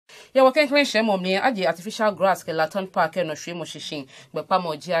ya waken kwen shemo mni aje artificial grass ke Laton Park no hwemo hyehin bepa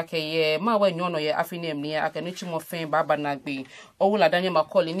moji akeye ma wa nyono ye afine mni akene chimo fen baba nagbe owula Daniel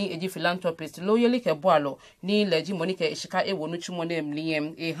Makoli ni eji philanthropist loyeli ke boalo ni leji monike ishika ewo no chimo na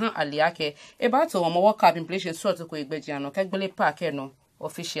mni han aliake e ba to mo work up in place sort ko egbeji ano kegbele park no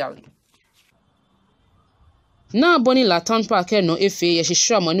officially na boni Laton Park no efe ye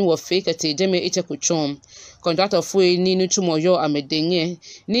hihwa mani wo fe kete deme etekuchom contractor fue ni nuchumo yo amedenye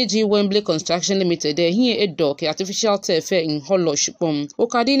ni ji Wembley Construction Limited here edo ke artificial turf in hollow shipom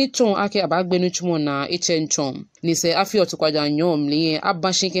okadi ni ton ake abagbe nuchumo na echenchom ni se afi otokwaja nyom li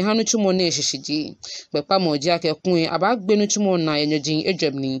abashin ke hanu chumo na ehihiji bepa moji ake kun abagbe nuchumo na enyojin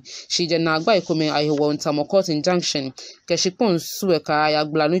ejebni shije na agba ikome ayewo ntamokot injunction ke shipon sueka ya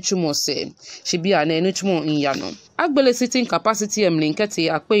gbla nuchumo se shibia na nuchumo nyano agbele sitting capacity emlinketi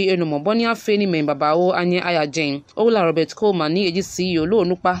akpe enumo boni afeni membabawo anye ayajen Ola Robert Coleman ni eji CEO lo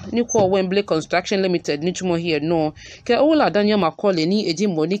nupa ni ko Wembley Construction Limited ni chumo here no ke Ola Daniel Makoli ni eji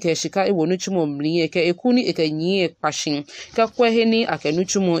moni ke shika ewo nu chumo mliye ke ekuni ekenyi pashin ke kwehe ni akenu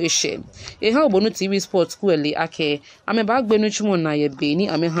chumo eshe ha obonu TV Sports kweli ake ameba agbe nu chumo na ye be ni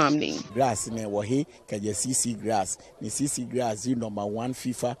ame hamling grass ne wo he ke je CC grass ni CC grass you number 1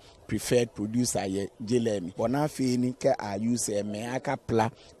 FIFA preferred producer ye jelemi bona fe ni ke a use me aka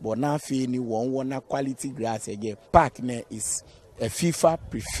pla bona fe ni won quality grass again park ne is a FIFA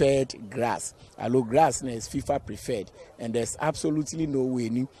preferred grass allo grass ne is FIFA preferred and there's absolutely no way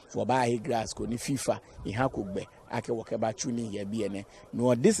ni for buy grass ko ni FIFA in hakogbe ake wokeba tuni here bi ene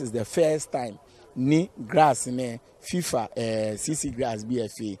no this is the first time ni grass ne FIFA CC grass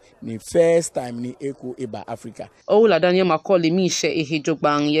BFA ni first time ni eco eba Africa. Ola Daniel Makoli mi she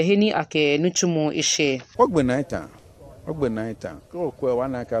ehijogban yeheni ake nuchumo ishe. Ogbe naita. Ko kwe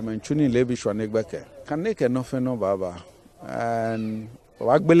wana ka menchuni lebi shwane gbeke. Kaneke no fe no baba. And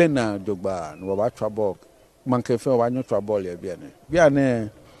wagbele na jogba no baba trouble. Manke fe wanyo trouble ye biane. Biane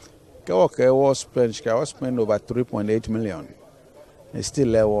ke was spend over 3.8 million.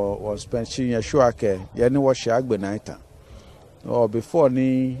 Still was spending sure ke yani wo shagbe naita or before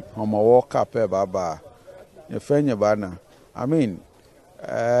ni on my walk up baba ye fenye bana I mean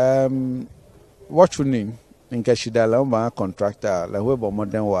what you need in kashidala ma contractor la webo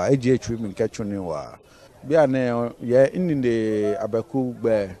modern wa EGH min kachuni wa bia ne ye in the abeku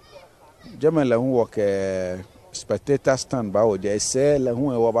gbe jemela hu wo ke spectator stand ba wo je se la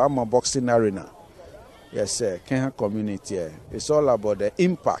hu e wo ba ma boxing arena. Yes, sir. Kenya community. It's all about the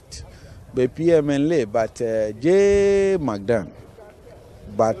impact. Be PMNLE, but J. Magdan.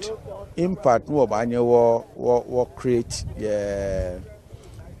 But impact no banya wo create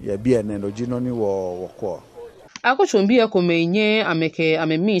ye BNN ojinoni wo ko. Akochombi ekomenye ameke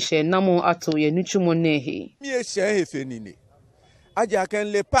amemishe namo ato ye nuchumo nehi. Mi e she hefe nini. Aja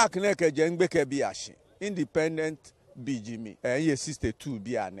ken le park na ke je ngbeke bi ashe. Independent BGM. Ye 62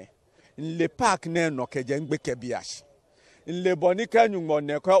 bi ane. Le park ne no keje ngbeke biash le bonika nyumo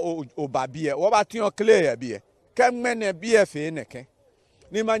ne ko obabie wo ba tun clear bie ke mene bie fe ne ke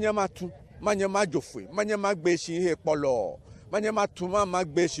ni manyama tu manyama jofwe manyama gbeshi he polo manyama tu ma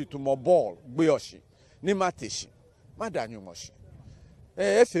gbeshi tu mo ball gbe oshi ni mateshi madanyu moshi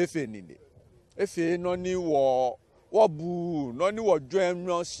efe ni de efe no ni wo bu no ni wo jo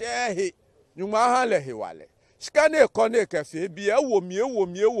enwo shehe nyuma ha le hewale skane kone kefe bi ewo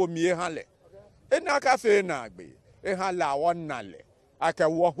mi hale ena kafe na agbe e hala wonnale aka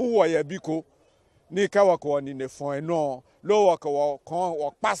wo huwo ye biko ni ka wako ni ne fon no lo wako kon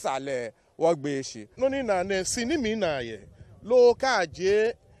wo pasale wo gbe se no ni na ne sinimi na ye lo ka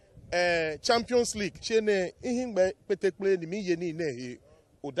je Champions League chene ihingbe petekple ni mi ye ni ne he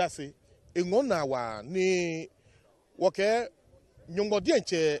odase enwo na wa ni woke nyongodi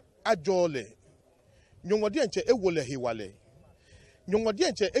enche ajole nyongodi enche ewole hiwale nyongodi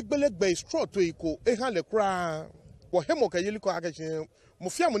enche egbelegbe straw to iko ehale kra wo hemo ka yeliko akache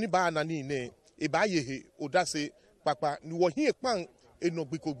mufia mu ni ba na ni ne e ba yehe odase papa ni wo hin pan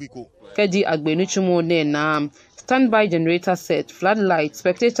enogbiko Kedi agbenuchumo ne na standby generator set, floodlight,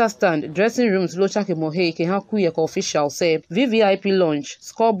 spectator stand, dressing rooms locha ke mohe ke haku ye ko official say VVIP lounge,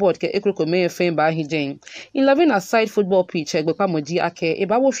 scoreboard ke ekroko me fen ba hijen. In loving aside football pitch egbepa moji ake e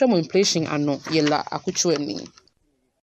ba wo hwemo inflation ano yela akuchueni.